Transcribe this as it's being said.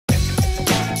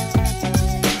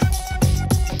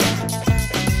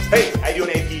Hey, how you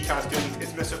doing, AP Econ students?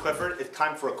 It's Mr. Clifford. It's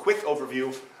time for a quick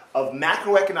overview of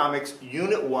Macroeconomics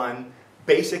Unit 1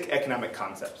 Basic Economic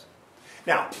Concepts.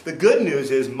 Now, the good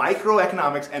news is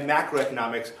microeconomics and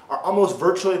macroeconomics are almost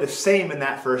virtually the same in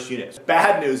that first unit.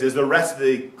 Bad news is the rest of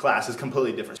the class is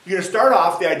completely different. You're going to start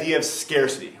off the idea of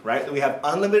scarcity, right? That we have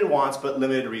unlimited wants but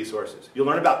limited resources. You'll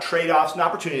learn about trade-offs and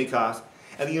opportunity costs,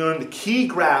 and then you'll learn the key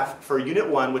graph for Unit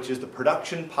 1, which is the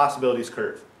production possibilities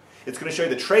curve. It's going to show you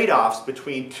the trade-offs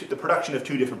between the production of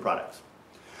two different products.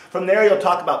 From there, you'll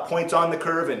talk about points on the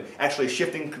curve and actually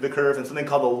shifting the curve and something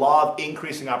called the law of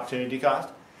increasing opportunity cost.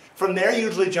 From there, you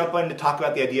usually jump in to talk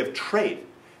about the idea of trade.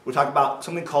 We'll talk about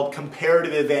something called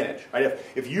comparative advantage. Right?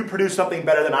 If you produce something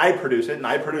better than I produce it, and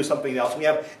I produce something else, and we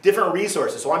have different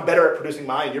resources, so I'm better at producing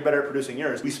mine, you're better at producing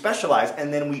yours, we specialize,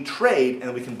 and then we trade,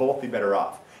 and we can both be better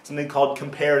off. Something called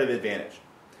comparative advantage.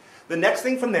 The next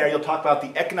thing from there, you'll talk about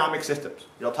the economic systems.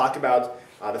 You'll talk about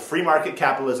the free market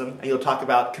capitalism, and you'll talk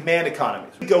about command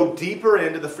economies. We go deeper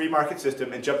into the free market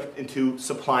system and jump into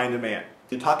supply and demand.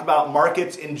 You talk about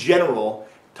markets in general,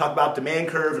 talk about demand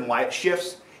curve and why it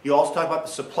shifts. You also talk about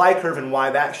the supply curve and why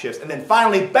that shifts. And then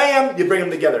finally, bam, you bring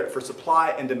them together for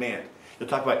supply and demand. You'll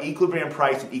talk about equilibrium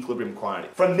price and equilibrium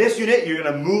quantity. From this unit, you're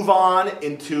going to move on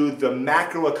into the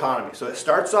macroeconomy. So it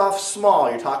starts off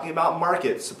small. You're talking about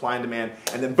markets, supply and demand,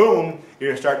 and then boom, you're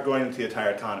going to start going into the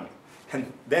entire economy.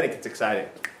 And then it gets exciting.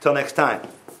 Till next time.